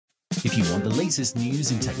If you want the latest news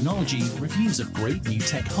in technology, reviews of great new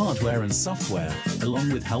tech hardware and software,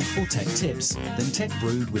 along with helpful tech tips, then Tech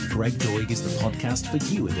Brewed with Greg Doig is the podcast for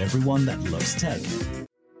you and everyone that loves tech.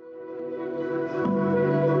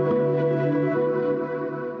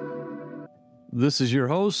 This is your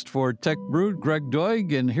host for Tech Brewed, Greg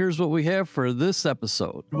Doig, and here's what we have for this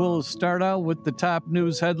episode. We'll start out with the top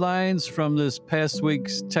news headlines from this past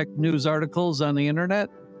week's tech news articles on the internet.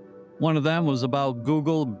 One of them was about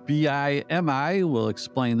Google BIMI. We'll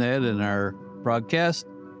explain that in our broadcast.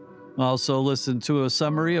 We'll also listen to a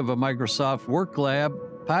summary of a Microsoft Work Lab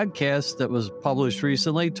podcast that was published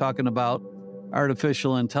recently talking about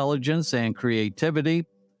artificial intelligence and creativity.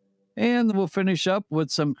 And we'll finish up with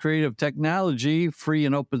some creative technology, free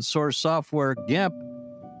and open source software, GIMP.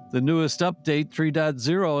 The newest update,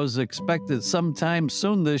 3.0, is expected sometime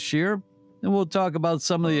soon this year, and we'll talk about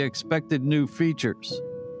some of the expected new features.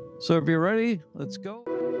 So if you're ready, let's go.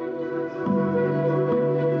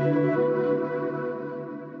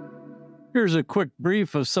 Here's a quick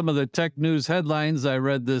brief of some of the tech news headlines I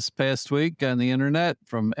read this past week on the internet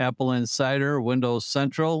from Apple Insider, Windows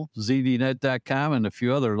Central, ZDNet.com, and a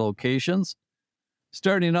few other locations.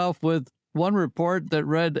 Starting off with one report that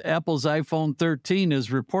read Apple's iPhone 13 is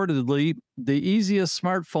reportedly the easiest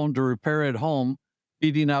smartphone to repair at home,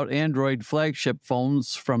 beating out Android flagship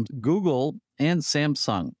phones from Google and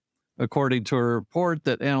Samsung, according to a report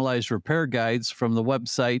that analyzed repair guides from the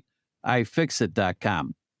website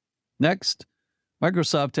iFixit.com. Next,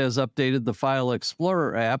 Microsoft has updated the File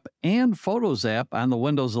Explorer app and Photos app on the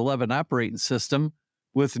Windows 11 operating system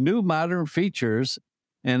with new modern features,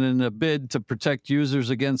 and in a bid to protect users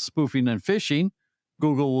against spoofing and phishing,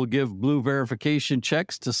 Google will give blue verification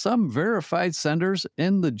checks to some verified senders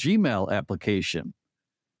in the Gmail application.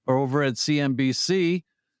 Over at CNBC,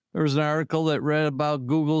 there was an article that read about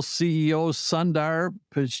Google CEO Sundar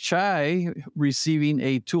Pichai receiving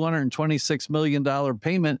a $226 million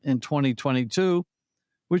payment in 2022,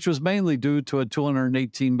 which was mainly due to a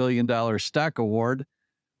 $218 million stock award.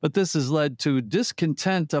 But this has led to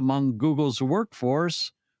discontent among Google's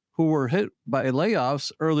workforce, who were hit by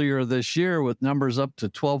layoffs earlier this year with numbers up to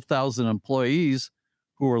 12,000 employees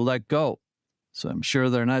who were let go. So I'm sure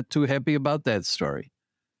they're not too happy about that story.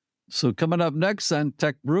 So coming up next on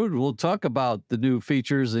Tech Brewed, we'll talk about the new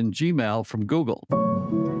features in Gmail from Google.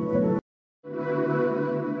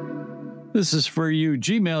 This is for you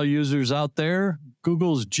Gmail users out there.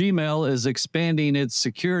 Google's Gmail is expanding its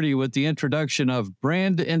security with the introduction of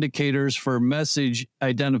brand indicators for message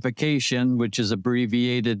identification, which is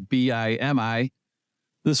abbreviated BIMI.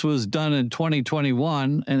 This was done in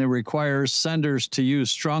 2021, and it requires senders to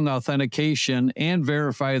use strong authentication and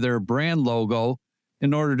verify their brand logo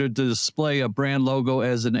in order to display a brand logo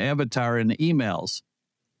as an avatar in emails.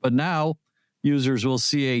 But now, users will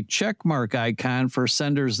see a checkmark icon for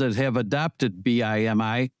senders that have adopted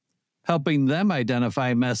BIMI, helping them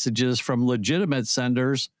identify messages from legitimate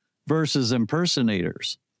senders versus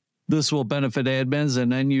impersonators. This will benefit admins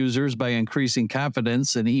and end users by increasing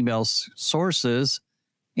confidence in email sources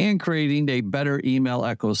and creating a better email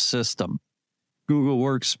ecosystem. Google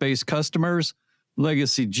Workspace customers,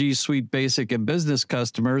 Legacy G Suite Basic and Business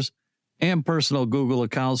customers, and personal Google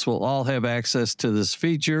accounts will all have access to this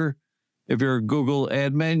feature. If you're a Google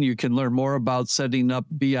admin, you can learn more about setting up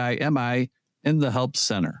BIMI in the Help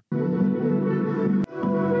Center.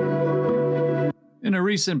 In a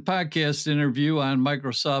recent podcast interview on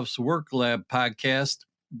Microsoft's Work Lab podcast,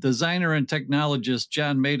 designer and technologist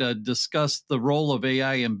John Maeda discussed the role of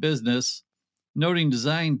AI in business, noting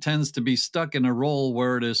design tends to be stuck in a role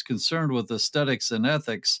where it is concerned with aesthetics and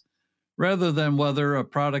ethics, rather than whether a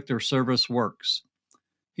product or service works.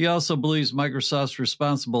 He also believes Microsoft's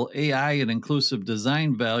responsible AI and inclusive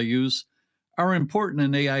design values are important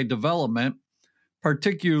in AI development,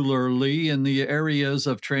 particularly in the areas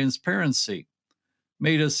of transparency.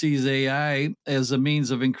 Maeda sees AI as a means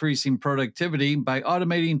of increasing productivity by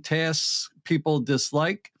automating tasks people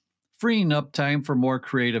dislike, freeing up time for more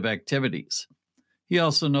creative activities. He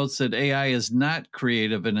also notes that AI is not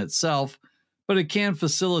creative in itself, but it can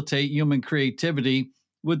facilitate human creativity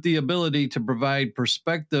with the ability to provide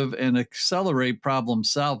perspective and accelerate problem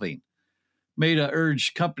solving. Maeda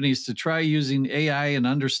urged companies to try using AI and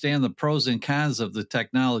understand the pros and cons of the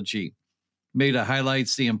technology. Maeda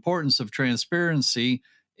highlights the importance of transparency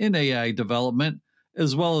in AI development,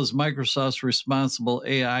 as well as Microsoft's responsible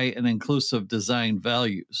AI and inclusive design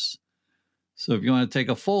values. So if you want to take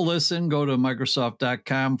a full listen, go to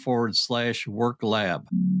Microsoft.com/worklab.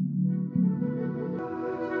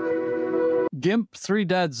 GIMP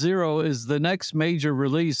 3.0 is the next major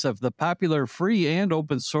release of the popular free and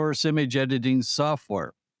open source image editing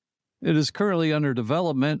software. It is currently under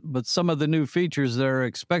development, but some of the new features that are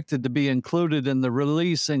expected to be included in the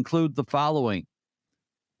release include the following: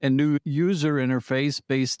 a new user interface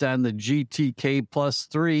based on the GTK Plus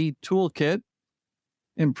 3 toolkit,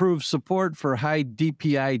 improved support for high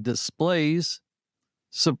DPI displays,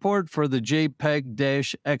 support for the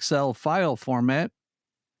JPEG-XL file format,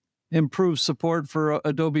 improved support for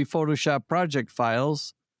Adobe Photoshop project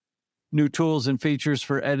files, new tools and features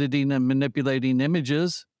for editing and manipulating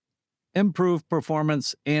images, improved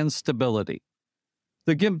performance and stability.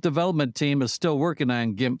 The GIMP development team is still working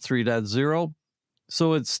on GIMP 3.0,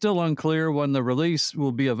 so it's still unclear when the release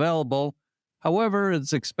will be available. However,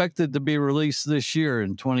 it's expected to be released this year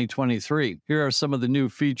in 2023. Here are some of the new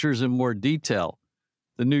features in more detail.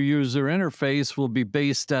 The new user interface will be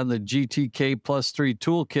based on the GTK Plus 3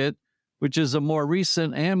 toolkit, which is a more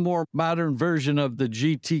recent and more modern version of the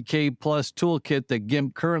GTK Plus toolkit that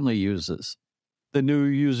GIMP currently uses. The new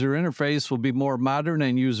user interface will be more modern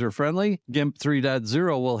and user-friendly. GIMP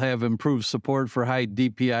 3.0 will have improved support for high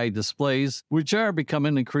DPI displays, which are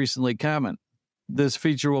becoming increasingly common. This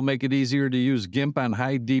feature will make it easier to use GIMP on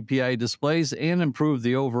high DPI displays and improve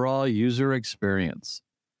the overall user experience.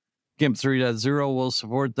 GIMP 3.0 will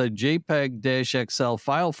support the JPEG-XL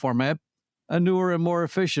file format, a newer and more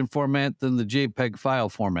efficient format than the JPEG file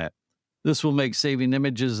format. This will make saving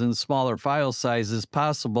images in smaller file sizes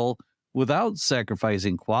possible without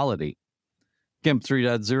sacrificing quality. GIMP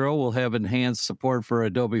 3.0 will have enhanced support for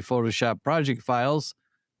Adobe Photoshop project files.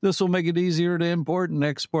 This will make it easier to import and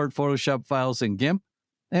export Photoshop files in GIMP,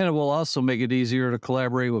 and it will also make it easier to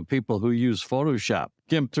collaborate with people who use Photoshop.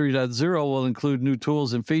 GIMP 3.0 will include new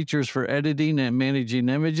tools and features for editing and managing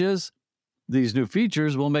images. These new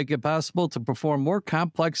features will make it possible to perform more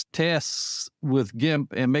complex tasks with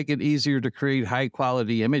GIMP and make it easier to create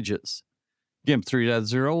high-quality images. GIMP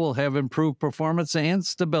 3.0 will have improved performance and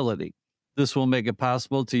stability. This will make it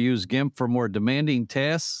possible to use GIMP for more demanding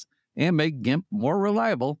tasks and make GIMP more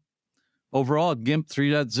reliable. Overall, GIMP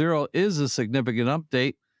 3.0 is a significant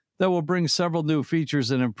update that will bring several new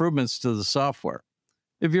features and improvements to the software.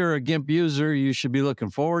 If you're a GIMP user, you should be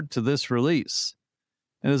looking forward to this release.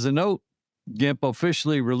 And as a note, GIMP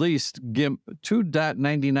officially released GIMP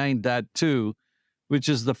 2.99.2, which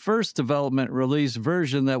is the first development release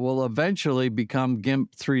version that will eventually become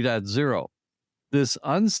GIMP 3.0. This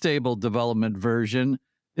unstable development version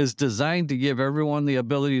is designed to give everyone the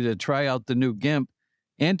ability to try out the new GIMP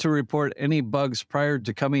and to report any bugs prior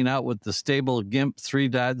to coming out with the stable GIMP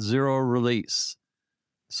 3.0 release.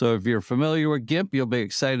 So if you're familiar with GIMP, you'll be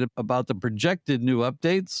excited about the projected new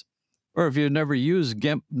updates. Or if you've never used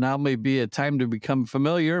GIMP, now may be a time to become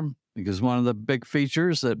familiar, because one of the big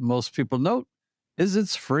features that most people note is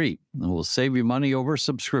it's free and will save you money over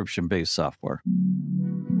subscription-based software.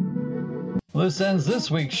 Well, this ends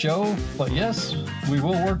this week's show, but yes, we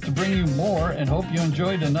will work to bring you more and hope you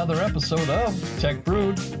enjoyed another episode of Tech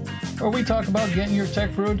Brewed, where we talk about getting your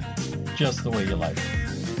tech brewed just the way you like.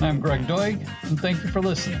 I'm Greg Doig, and thank you for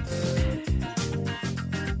listening.